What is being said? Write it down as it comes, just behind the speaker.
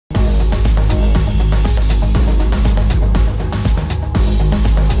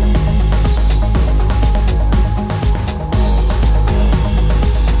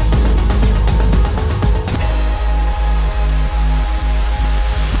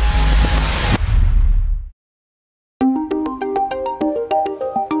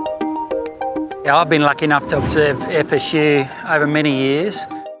I've been lucky enough to observe FSU over many years.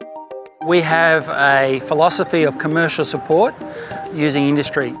 We have a philosophy of commercial support using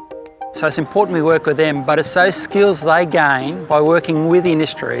industry. So it's important we work with them, but it's those skills they gain by working with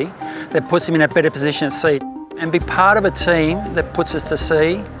industry that puts them in a better position at sea. And be part of a team that puts us to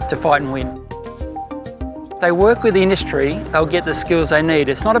sea to fight and win. They work with industry, they'll get the skills they need.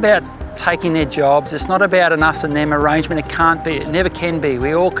 It's not about taking their jobs, it's not about an us and them arrangement. It can't be, it never can be.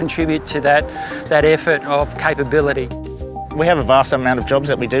 We all contribute to that effort of capability. We have a vast amount of jobs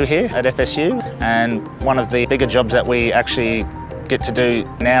that we do here at FSU, and one of the bigger jobs that we actually get to do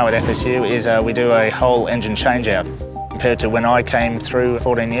now at FSU is we do a whole engine change out. Compared to when I came through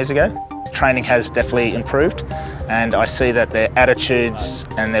 14 years ago, training has definitely improved, and I see that their attitudes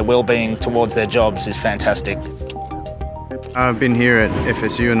and their well-being towards their jobs is fantastic. I've been here at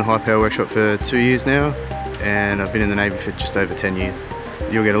FSU in the High Power Workshop for 2 years now, and I've been in the Navy for just over 10 years.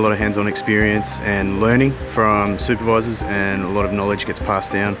 You'll get a lot of hands-on experience and learning from supervisors, and a lot of knowledge gets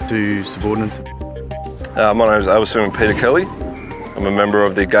passed down to subordinates. My name is Overseaman Peter Kelly. I'm a member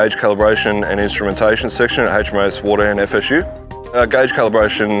of the Gauge Calibration and Instrumentation section at HMAS-Waterhen FSU. Our Gauge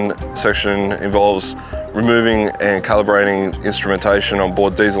Calibration section involves removing and calibrating instrumentation on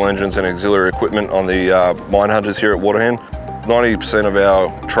board diesel engines and auxiliary equipment on the mine hunters here at Waterhen. 90% of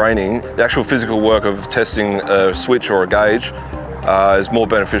our training, the actual physical work of testing a switch or a gauge is more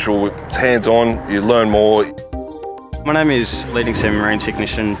beneficial. It's hands-on, you learn more. My name is Leading Seaman Marine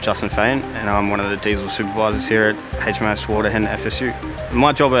Technician Justin Fain, and I'm one of the diesel supervisors here at HMAS-Waterhen FSU.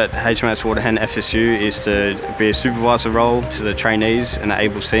 My job at HMAS-Waterhen FSU is to be a supervisor role to the trainees and the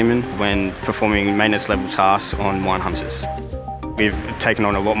able seamen when performing maintenance level tasks on mine hunters. We've taken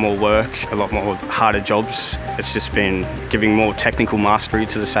on a lot more work, a lot more harder jobs. It's just been giving more technical mastery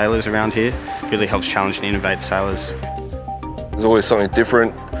to the sailors around here. It really helps challenge and innovate sailors. There's always something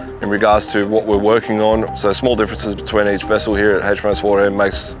different in regards to what we're working on. So small differences between each vessel here at HMAS-Waterhen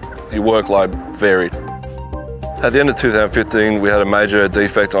makes your workload varied. At the end of 2015, we had a major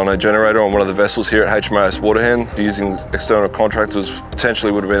defect on a generator on one of the vessels here at HMAS-Waterhen. Using external contractors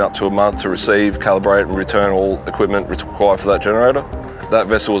potentially would have been up to a month to receive, calibrate and return all equipment required for that generator. That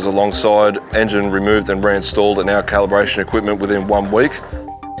vessel was alongside, engine removed and reinstalled, and our calibration equipment within 1 week.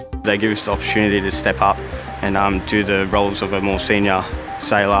 They give us the opportunity to step up and do the roles of a more senior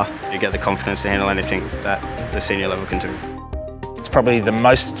sailor. You get the confidence to handle anything that the senior level can do. It's probably the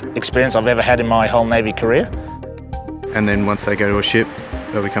most experience I've ever had in my whole Navy career. And then once they go to a ship,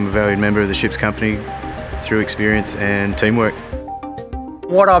 they'll become a valued member of the ship's company through experience and teamwork.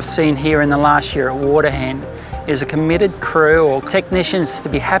 What I've seen here in the last year at Waterhen is a committed crew or technicians to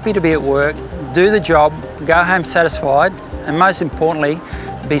be happy to be at work, do the job, go home satisfied, and most importantly,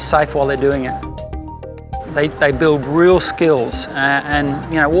 be safe while they're doing it. They build real skills and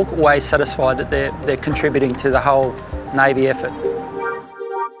walk away satisfied that they're contributing to the whole Navy effort.